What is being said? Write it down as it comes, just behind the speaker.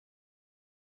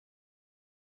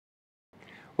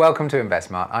Welcome to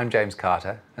InvestSmart. I'm James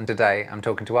Carter, and today I'm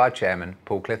talking to our chairman,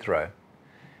 Paul Clitheroe.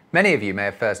 Many of you may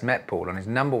have first met Paul on his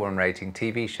 #1 rating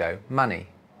TV show, Money.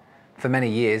 For many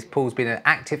years, Paul's been an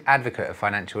active advocate of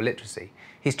financial literacy.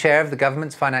 He's chair of the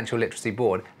government's Financial Literacy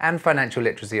Board and Financial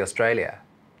Literacy Australia.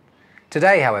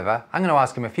 Today, however, I'm going to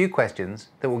ask him a few questions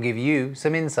that will give you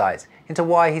some insights into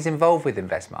why he's involved with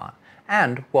InvestSmart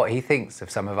and what he thinks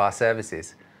of some of our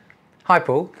services. Hi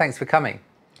Paul, thanks for coming.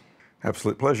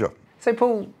 Absolute pleasure. So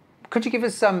Paul, could you give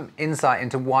us some insight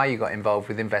into why you got involved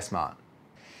with InvestSmart?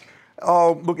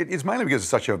 Oh, look, it's mainly because it's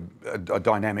such a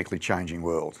dynamically changing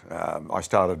world. I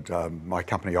started my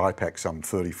company IPAC some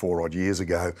 34 odd years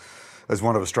ago as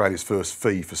one of Australia's first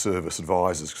fee-for-service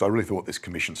advisors, because I really thought this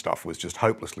commission stuff was just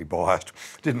hopelessly biased,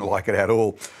 didn't like it at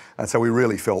all. And so we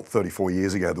really felt 34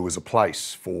 years ago there was a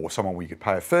place for someone where you could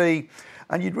pay a fee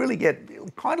and you'd really get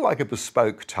kind of like a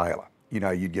bespoke tailor. You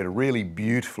know, you'd get a really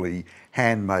beautifully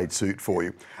handmade suit for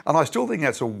you. And I still think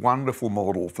that's a wonderful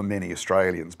model for many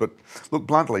Australians. But look,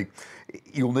 bluntly,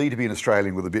 you'll need to be an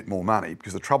Australian with a bit more money,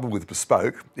 because the trouble with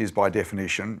bespoke is, by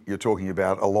definition, you're talking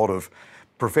about a lot of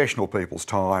professional people's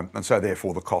time, and so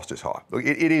therefore the cost is high. Look,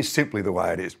 it is simply the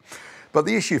way it is. But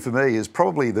the issue for me is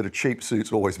probably that a cheap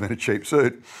suit's always been a cheap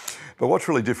suit. But what's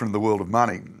really different in the world of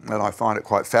money, and I find it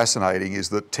quite fascinating, is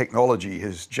that technology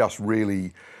has just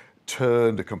really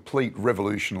turned a complete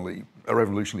revolutionary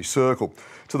circle,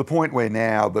 to the point where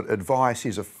now that advice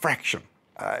is a fraction.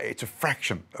 It's a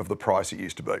fraction of the price it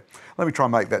used to be. Let me try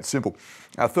and make that simple.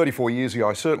 34 years ago,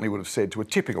 I certainly would have said to a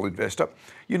typical investor,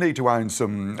 you need to own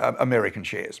some American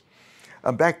shares.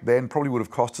 And back then, probably would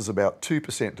have cost us about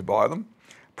 2% to buy them,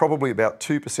 probably about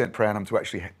 2% per annum to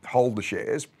actually hold the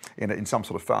shares in some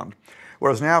sort of fund.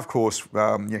 Whereas now, of course,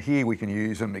 here we can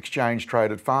use an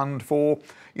exchange-traded fund for,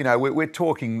 we're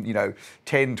talking,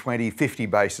 10, 20, 50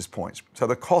 basis points. So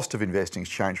the cost of investing has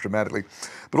changed dramatically.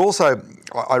 But also,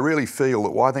 I really feel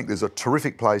that I think there's a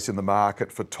terrific place in the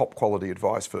market for top quality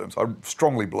advice firms. I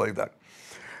strongly believe that.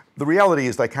 The reality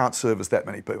is they can't service that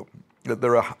many people.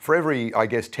 There are, for every,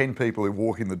 10 people who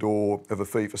walk in the door of a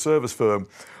fee-for-service firm,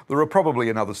 there are probably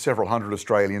another several hundred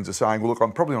Australians who are saying, well, look,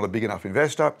 I'm probably not a big enough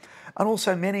investor. And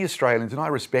also many Australians, and I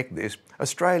respect this,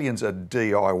 Australians are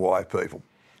DIY people.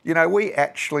 We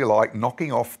actually like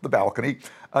knocking off the balcony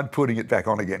and putting it back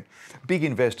on again. Big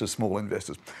investors, small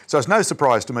investors. So it's no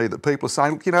surprise to me that people are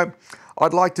saying, look,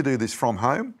 I'd like to do this from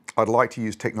home. I'd like to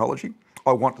use technology.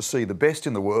 I want to see the best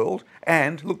in the world.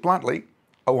 And look, bluntly,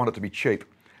 I want it to be cheap.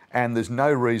 And there's no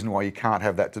reason why you can't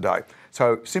have that today.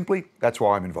 So simply, that's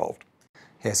why I'm involved.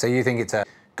 Yeah, so you think it's a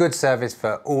good service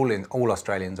for all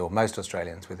Australians, or most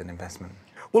Australians, with an investment?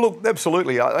 Well, look,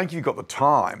 absolutely. I think you've got the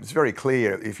time. It's very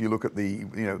clear if you look at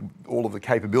the, all of the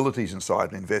capabilities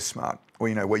inside an InvestSmart,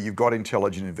 where you've got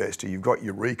Intelligent Investor, you've got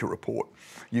Eureka Report,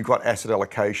 you've got asset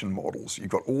allocation models, you've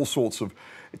got all sorts of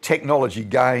technology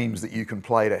games that you can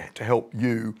play to help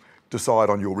you decide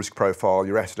on your risk profile,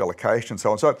 your asset allocation, and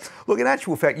so on. So, look, in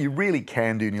actual fact, you really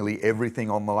can do nearly everything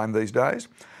online these days.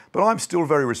 But I'm still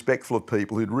very respectful of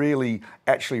people who'd really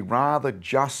actually rather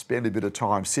just spend a bit of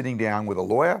time sitting down with a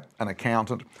lawyer, an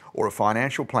accountant, or a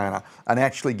financial planner and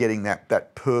actually getting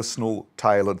that personal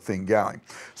tailored thing going.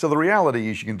 So the reality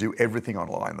is you can do everything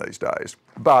online these days.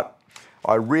 But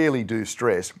I really do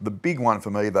stress, the big one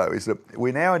for me though, is that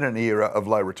we're now in an era of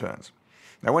low returns.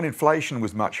 Now, when inflation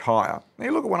was much higher, now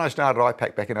you look at when I started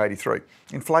IPAC back in '83,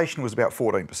 inflation was about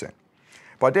 14%.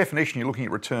 By definition, you're looking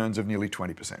at returns of nearly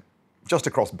 20%, just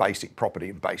across basic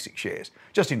property and basic shares,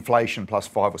 just inflation plus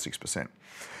 5 or 6%.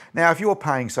 Now, if you're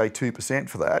paying, say, 2%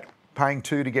 for that, paying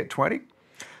 2 to get 20,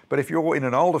 but if you're in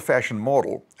an older fashioned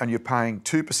model and you're paying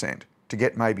 2% to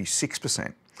get maybe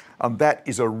 6%, that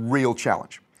is a real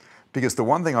challenge. Because the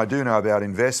one thing I do know about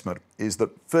investment is that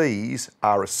fees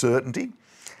are a certainty.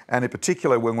 And in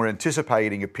particular, when we're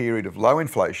anticipating a period of low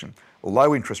inflation,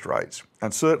 low interest rates,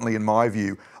 and certainly in my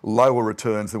view, lower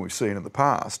returns than we've seen in the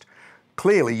past,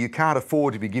 clearly you can't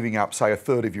afford to be giving up, say, a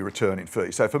third of your return in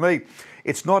fees. So for me,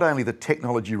 it's not only the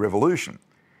technology revolution,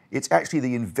 it's actually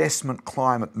the investment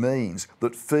climate means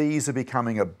that fees are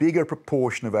becoming a bigger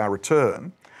proportion of our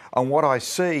return. And what I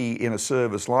see in a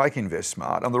service like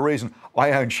InvestSmart, and the reason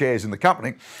I own shares in the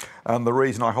company, and the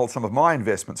reason I hold some of my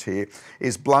investments here,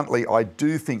 is bluntly, I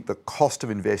do think the cost of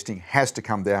investing has to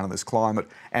come down in this climate,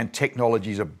 and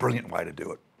technology is a brilliant way to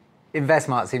do it.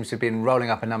 InvestSmart seems to have been rolling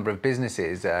up a number of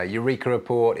businesses, Eureka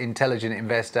Report, Intelligent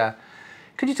Investor.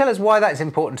 Could you tell us why that's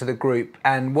important to the group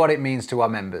and what it means to our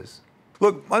members?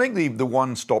 Look, I think the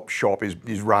one-stop shop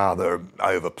is rather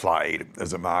overplayed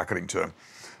as a marketing term.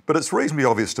 But it's reasonably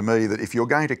obvious to me that if you're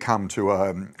going to come to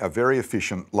a very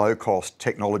efficient, low-cost,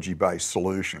 technology-based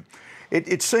solution,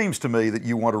 It seems to me that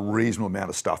you want a reasonable amount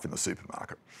of stuff in the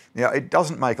supermarket. Now, it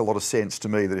doesn't make a lot of sense to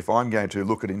me that if I'm going to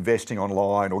look at investing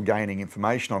online or gaining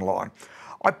information online,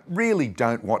 I really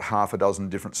don't want half a dozen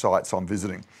different sites I'm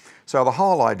visiting. So the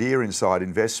whole idea inside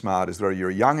InvestSmart is that you're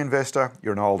a young investor,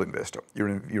 you're an old investor. You're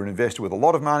an investor with a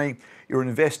lot of money, you're an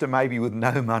investor maybe with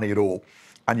no money at all,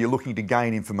 and you're looking to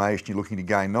gain information, you're looking to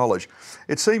gain knowledge.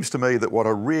 It seems to me that what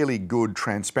a really good,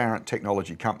 transparent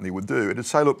technology company would do, it'd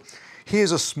say, look,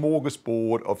 here's a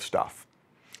smorgasbord of stuff.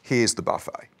 Here's the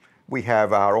buffet. We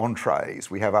have our entrees,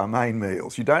 we have our main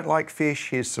meals. You don't like fish,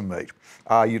 here's some meat.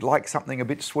 You'd like something a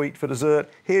bit sweet for dessert,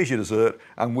 here's your dessert,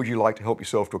 and would you like to help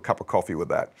yourself to a cup of coffee with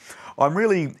that? I'm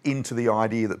really into the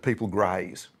idea that people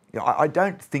graze. I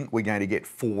don't think we're going to get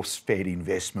force-fed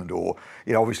investment or,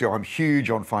 obviously I'm huge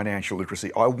on financial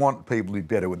literacy. I want people to be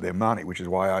better with their money, which is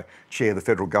why I chair the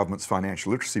federal government's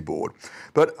financial literacy board.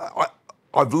 But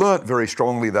I've learnt very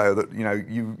strongly though that,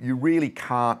 you really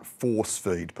can't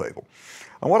force-feed people.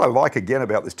 And what I like again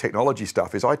about this technology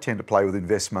stuff is I tend to play with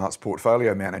InvestSmart's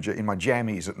portfolio manager in my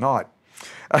jammies at night.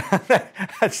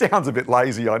 That sounds a bit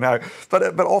lazy, I know,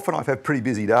 but often I've had pretty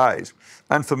busy days.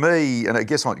 And for me, and I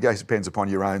guess it depends upon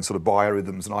your own sort of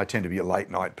biorhythms, and I tend to be a late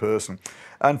night person.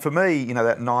 And for me,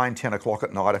 that 9, 10 o'clock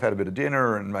at night, I've had a bit of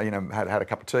dinner and had a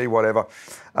cup of tea, whatever.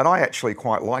 And I actually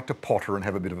quite like to potter and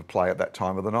have a bit of a play at that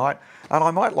time of the night. And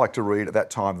I might like to read at that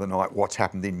time of the night what's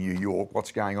happened in New York,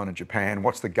 what's going on in Japan,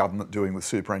 what's the government doing with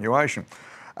superannuation.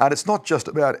 And it's not just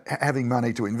about having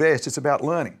money to invest, it's about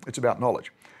learning, it's about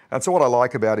knowledge. And so what I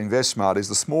like about InvestSmart is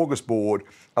the smorgasbord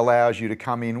allows you to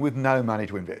come in with no money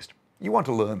to invest. You want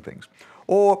to learn things.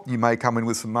 Or you may come in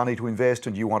with some money to invest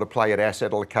and you want to play at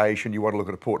asset allocation, you want to look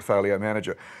at a portfolio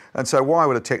manager. And so why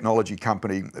would a technology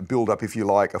company build up, if you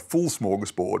like, a full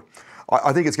smorgasbord?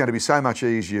 I think it's going to be so much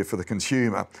easier for the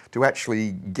consumer to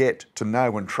actually get to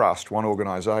know and trust one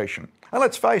organisation. And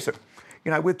let's face it,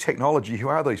 with technology, who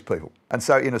are these people? And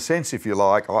so in a sense, if you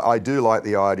like, I do like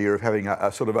the idea of having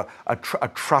a sort of a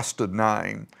trusted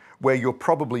name where you're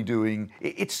probably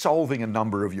it's solving a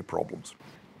number of your problems.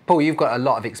 Paul, you've got a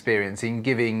lot of experience in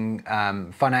giving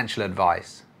financial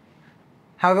advice.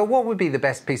 However, what would be the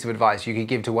best piece of advice you could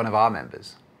give to one of our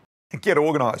members? Get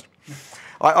organised.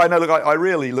 I know, look, I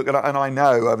really look at it, and I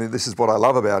know, this is what I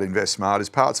love about InvestSmart, is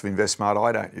parts of InvestSmart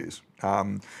I don't use.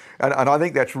 And I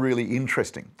think that's really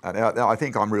interesting. And I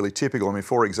think I'm really typical.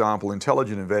 For example,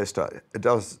 Intelligent Investor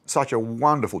does such a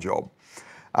wonderful job,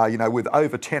 with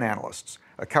over 10 analysts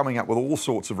coming up with all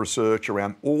sorts of research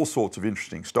around all sorts of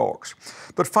interesting stocks.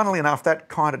 But funnily enough, that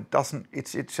kind of doesn't,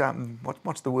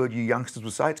 what's the word you youngsters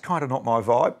would say? It's kind of not my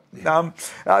vibe.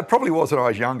 It probably was when I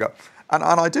was younger. And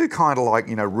I do kind of like,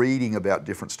 reading about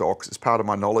different stocks as part of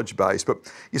my knowledge base. But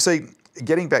you see,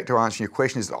 getting back to answering your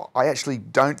question is I actually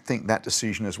don't think that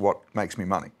decision is what makes me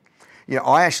money.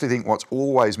 I actually think what's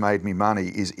always made me money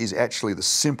is actually the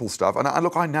simple stuff. And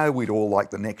look, I know we'd all like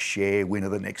the next share winner,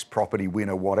 the next property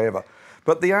winner, whatever.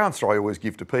 But the answer I always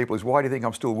give to people is, why do you think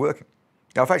I'm still working?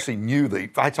 Now, if I actually knew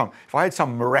if I had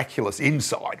some miraculous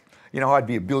insight, I'd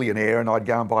be a billionaire and I'd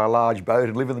go and buy a large boat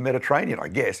and live in the Mediterranean, I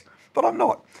guess. But I'm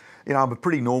not. I'm a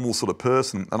pretty normal sort of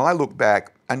person, and I look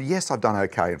back, and yes, I've done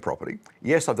okay in property.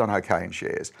 Yes, I've done okay in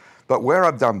shares. But where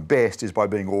I've done best is by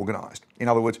being organised. In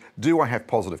other words, do I have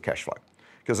positive cash flow?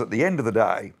 Because at the end of the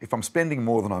day, if I'm spending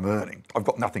more than I'm earning, I've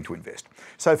got nothing to invest.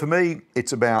 So for me,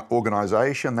 it's about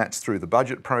organisation. That's through the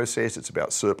budget process. It's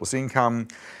about surplus income.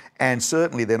 And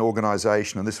certainly then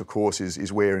organisation, and this of course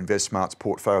is where InvestSmart's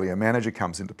portfolio manager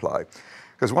comes into play.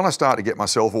 Because when I start to get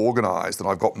myself organised and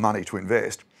I've got money to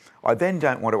invest, I then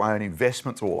don't want to own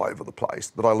investments all over the place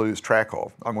that I lose track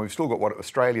of. We've still got what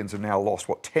Australians have now lost,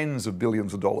 tens of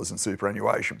billions of dollars in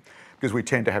superannuation because we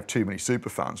tend to have too many super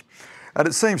funds. And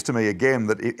it seems to me again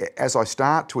that as I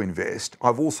start to invest,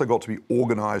 I've also got to be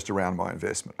organised around my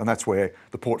investment. And that's where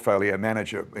the portfolio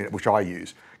manager, which I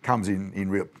use, comes in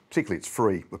real, particularly it's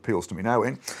free, appeals to me no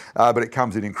end, but it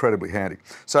comes in incredibly handy.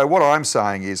 So what I'm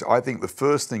saying is I think the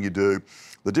first thing you do,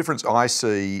 the difference I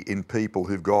see in people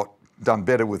who've done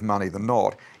better with money than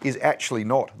not, is actually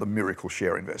not the miracle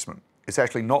share investment. It's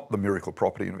actually not the miracle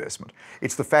property investment.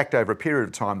 It's the fact over a period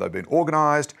of time they've been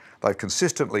organised, they've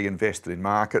consistently invested in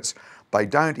markets, they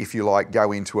don't, if you like,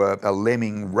 go into a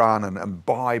lemming run and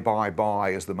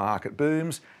buy as the market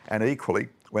booms, and equally,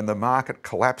 when the market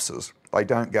collapses, they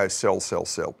don't go sell, sell,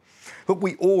 sell. Look,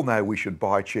 we all know we should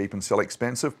buy cheap and sell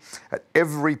expensive. At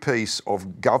every piece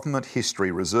of government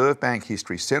history, Reserve Bank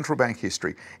history, central bank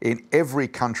history, in every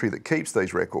country that keeps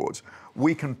these records,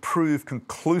 we can prove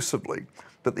conclusively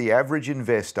that the average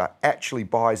investor actually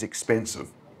buys expensive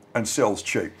and sells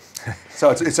cheap. So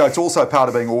it's also part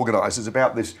of being organised. It's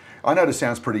about this. I know this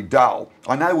sounds pretty dull.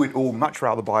 I know we'd all much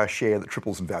rather buy a share that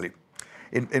triples in value.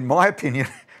 In my opinion,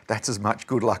 that's as much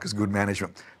good luck as good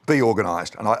management. Be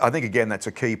organised. And I think, again, that's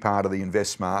a key part of the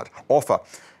Invest Smart offer,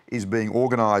 is being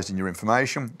organised in your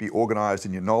information, be organised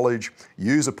in your knowledge,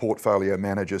 use a portfolio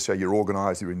manager so you're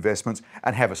organised your investments,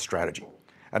 and have a strategy.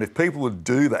 And if people would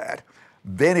do that,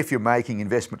 then if you're making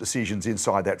investment decisions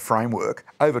inside that framework,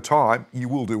 over time, you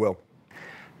will do well.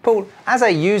 Paul, as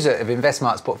a user of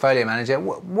InvestSmart's portfolio manager,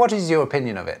 what is your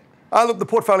opinion of it? Look, the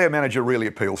portfolio manager really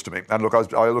appeals to me. And look,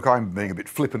 I'm being a bit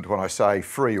flippant when I say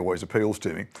free always appeals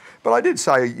to me. But I did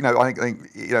say, I think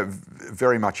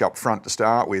very much up front to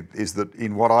start with, is that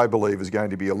in what I believe is going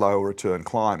to be a lower return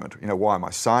climate. Why am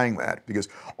I saying that? Because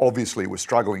obviously we're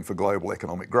struggling for global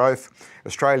economic growth.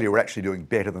 Australia, we're actually doing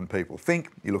better than people think.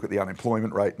 You look at the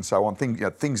unemployment rate and so on.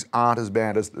 Things aren't as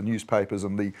bad as the newspapers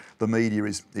and the media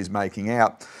is making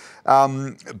out.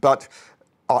 But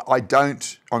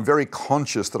I'm very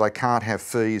conscious that I can't have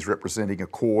fees representing a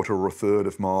quarter or a third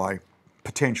of my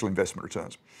potential investment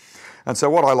returns. And so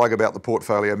what I like about the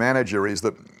portfolio manager is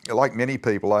that, like many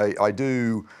people, I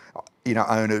do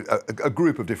own a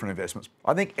group of different investments.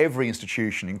 I think every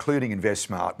institution, including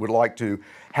InvestSmart, would like to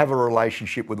have a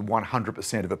relationship with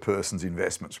 100% of a person's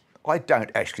investments. I don't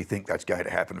actually think that's going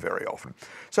to happen very often.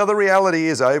 So the reality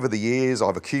is, over the years,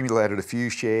 I've accumulated a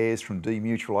few shares from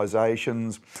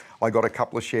demutualisations. I got a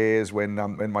couple of shares when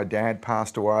my dad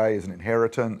passed away as an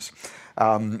inheritance.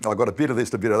 I got a bit of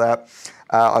this, a bit of that.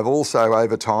 I've also,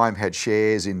 over time, had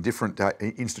shares in different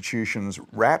institutions'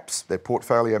 wraps, their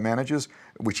portfolio managers,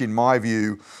 which in my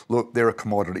view, look, they're a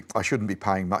commodity. I shouldn't be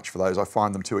paying much for those. I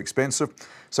find them too expensive.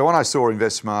 So when I saw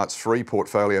InvestSmart's free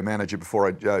portfolio manager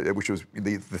before, which was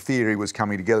the theory was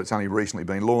coming together, it's only recently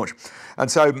been launched.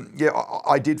 And so, yeah,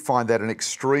 I did find that an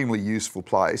extremely useful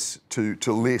place to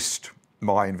list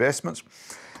my investments.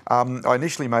 I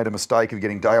initially made a mistake of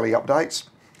getting daily updates.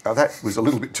 That was a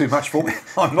little bit too much for me.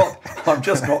 I'm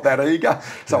just not that eager.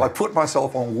 So I put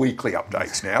myself on weekly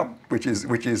updates now, which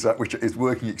is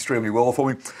working extremely well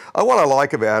for me. What I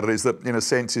like about it is that, in a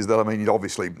sense, is that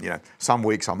obviously, some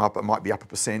weeks I'm up, it might be up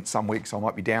 1%. Some weeks I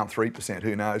might be down 3%.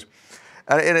 Who knows?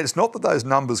 And it's not that those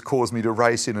numbers cause me to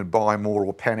race in and buy more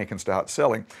or panic and start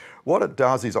selling. What it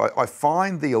does is I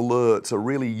find the alerts a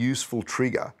really useful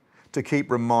trigger to keep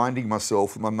reminding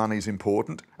myself that my money's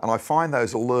important, and I find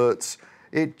those alerts.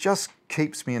 It just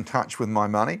keeps me in touch with my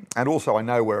money, and also I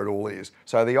know where it all is.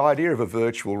 So the idea of a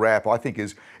virtual wrap, I think,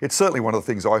 it's certainly one of the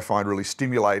things I find really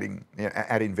stimulating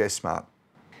at InvestSmart.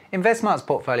 InvestSmart's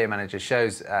portfolio manager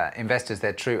shows investors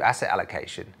their true asset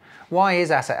allocation. Why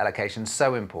is asset allocation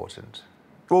so important?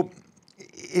 Well,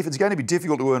 if it's going to be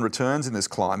difficult to earn returns in this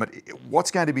climate,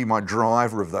 what's going to be my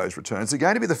driver of those returns? Is it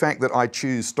going to be the fact that I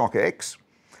choose stock X?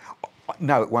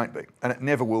 No, it won't be, and it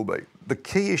never will be. The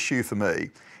key issue for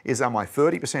me is, am I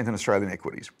 30% in Australian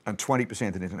equities and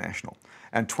 20% in international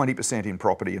and 20% in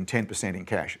property and 10% in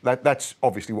cash? That's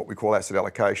obviously what we call asset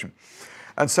allocation.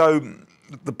 And so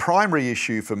the primary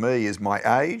issue for me is my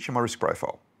age and my risk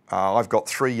profile. I've got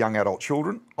 3 young adult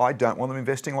children. I don't want them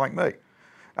investing like me.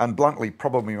 And bluntly,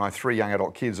 probably my 3 young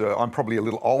adult kids I'm probably a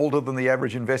little older than the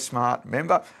average InvestSmart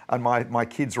member, and my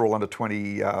kids are all under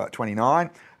 29,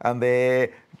 and they're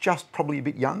just probably a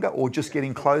bit younger or just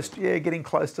getting close to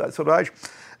that sort of age.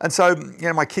 And so,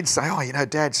 my kids say,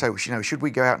 Dad, so, should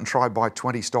we go out and try buy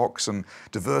 20 stocks and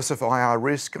diversify our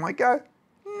risk? And I go,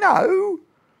 no.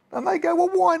 And they go, well,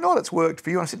 why not? It's worked for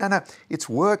you. And I said, no, it's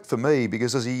worked for me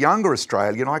because as a younger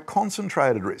Australian, I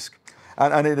concentrated risk.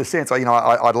 And in a sense,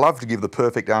 I'd love to give the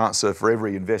perfect answer for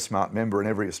every InvestSmart member and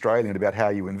every Australian about how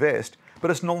you invest, but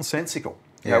it's nonsensical.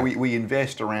 Yeah. We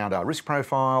invest around our risk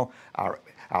profile, our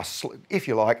if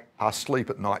you like, our sleep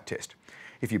at night test.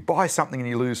 If you buy something and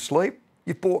you lose sleep,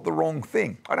 you've bought the wrong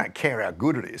thing. I don't care how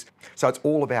good it is. So it's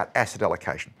all about asset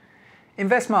allocation.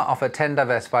 InvestSmart offer 10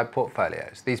 diversified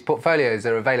portfolios. These portfolios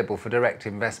are available for direct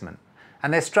investment,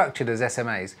 and they're structured as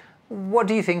SMAs. What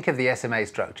do you think of the SMA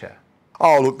structure?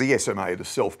 Oh, look, the SMA, the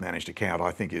self-managed account, I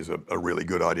think is a really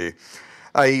good idea.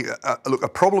 Look, a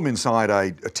problem inside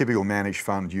a typical managed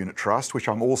fund unit trust, which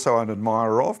I'm also an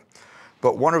admirer of,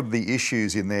 but one of the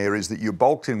issues in there is that you're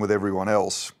bulked in with everyone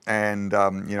else. And,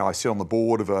 I sit on the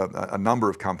board of a number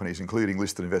of companies, including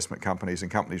listed investment companies and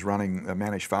companies running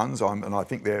managed funds. And I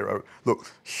think they're,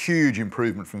 huge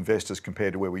improvement for investors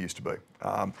compared to where we used to be.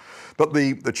 But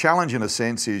the challenge in a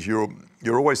sense is you're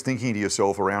always thinking to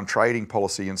yourself around trading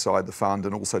policy inside the fund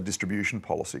and also distribution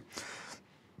policy.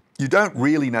 You don't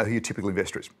really know who your typical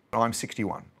investor is. I'm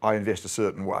 61. I invest a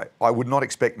certain way. I would not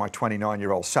expect my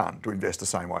 29-year-old son to invest the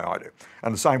same way I do.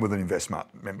 And the same with an InvestSmart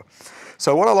member.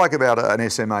 So what I like about an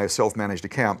SMA, a self-managed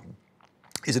account,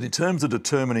 is that in terms of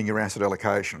determining your asset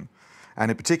allocation,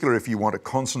 and in particular if you want to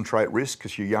concentrate risk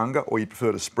because you're younger or you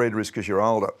prefer to spread risk because you're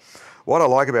older, what I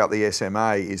like about the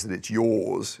SMA is that it's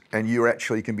yours and you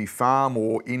actually can be far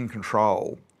more in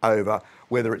control over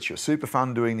whether it's your super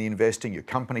fund doing the investing, your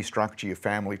company structure, your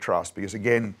family trust. Because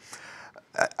again,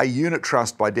 a unit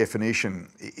trust by definition,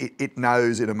 it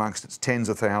knows in amongst its tens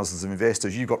of thousands of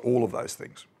investors, you've got all of those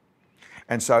things.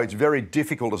 And so it's very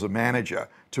difficult as a manager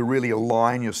to really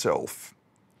align yourself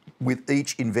with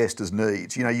each investor's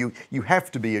needs. You know, you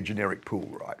have to be a generic pool,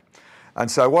 right? And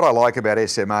so what I like about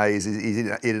SMAs is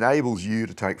it enables you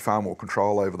to take far more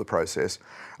control over the process.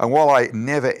 And while I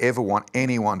never ever want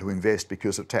anyone to invest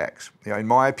because of tax, you know, in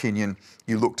my opinion,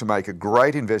 you look to make a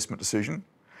great investment decision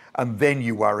and then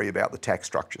you worry about the tax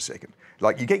structure second.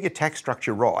 Like you get your tax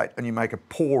structure right and you make a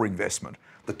poor investment,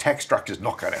 the tax structure is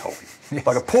not going to help you. Yes.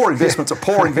 Like a poor investment's a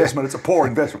poor investment, it's a poor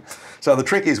investment. So the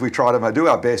trick is we try to do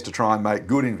our best to try and make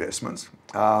good investments.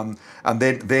 And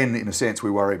then in a sense, we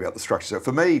worry about the structure. So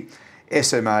for me,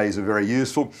 SMAs are very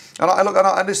useful.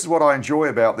 And this is what I enjoy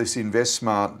about this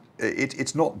InvestSmart.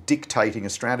 It's not dictating a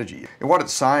strategy. And what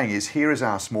it's saying is, here is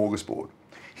our smorgasbord.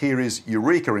 Here is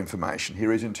Eureka information.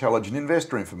 Here is intelligent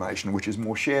investor information, which is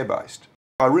more share-based.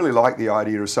 I really like the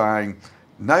idea of saying,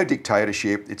 no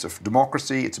dictatorship, it's a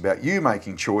democracy, it's about you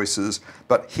making choices,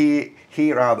 but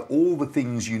here are all the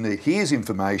things you need. Here's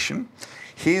information.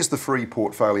 Here's the free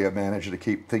portfolio manager to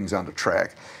keep things under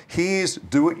track. Here's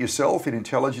do-it-yourself in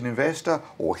Intelligent Investor,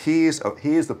 or here's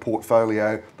the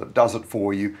portfolio that does it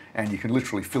for you, and you can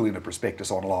literally fill in a prospectus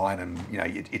online, and you know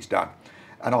it's done.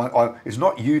 And it's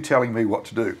not you telling me what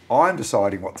to do. I'm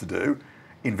deciding what to do.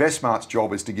 InvestSmart's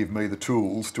job is to give me the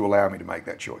tools to allow me to make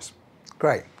that choice.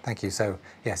 Great, thank you. So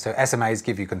yeah, so SMAs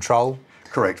give you control.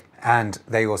 Correct. And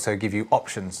they also give you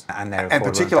options, and they're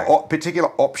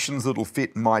particular options that'll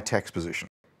fit my tax position.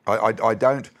 I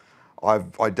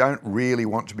don't really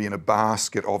want to be in a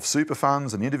basket of super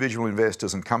funds and individual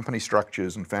investors and company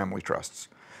structures and family trusts,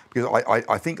 because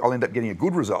I think I'll end up getting a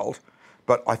good result,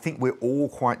 but I think we're all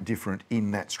quite different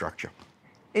in that structure.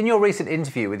 In your recent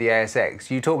interview with the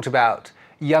ASX, you talked about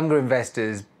younger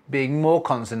investors being more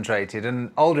concentrated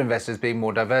and older investors being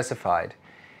more diversified.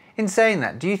 In saying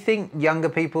that, do you think younger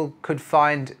people could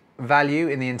find value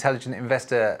in the intelligent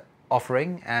investor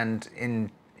offering and in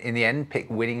the end pick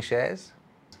winning shares?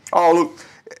 Oh look,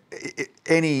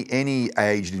 any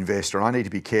aged investor, and I need to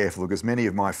be careful because many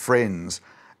of my friends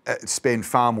spend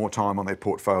far more time on their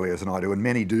portfolios than I do, and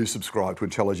many do subscribe to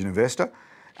Intelligent Investor,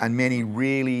 and many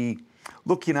really,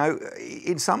 look, you know,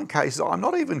 in some cases, I'm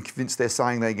not even convinced they're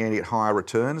saying they're going to get higher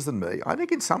returns than me. I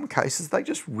think in some cases they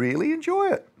just really enjoy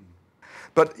it.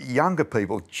 But younger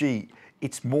people, gee,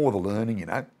 it's more the learning, you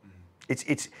know.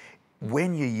 It's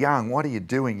when you're young, what are you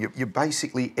doing? You're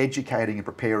basically educating and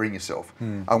preparing yourself.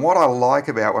 And what I like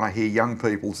about when I hear young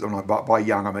people, and by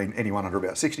young I mean anyone under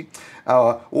about 60,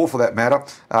 or for that matter,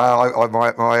 I've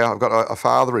got a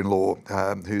father-in-law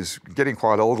who's getting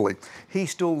quite elderly. He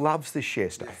still loves this share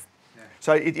stuff. Yeah.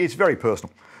 So it's very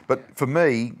personal. But for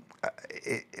me,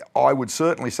 I would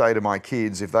certainly say to my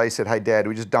kids, if they said, hey Dad, do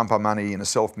we just dump our money in a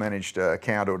self-managed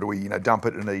account, or do we dump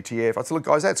it in an ETF? I'd say, look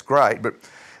guys, that's great, but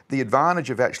the advantage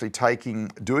of actually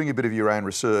doing a bit of your own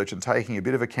research and taking a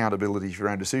bit of accountability for your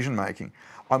own decision making,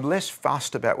 I'm less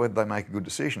fussed about whether they make a good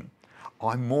decision.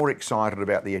 I'm more excited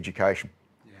about the education,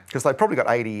 because they've probably got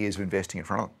 80 years of investing in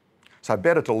front of them. So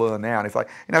better to learn now. And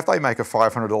if they make a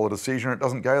 $500 decision and it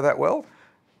doesn't go that well,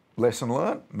 lesson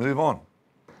learned, move on.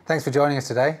 Thanks for joining us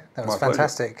today. That was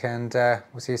fantastic, and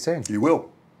we'll see you soon. You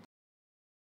will.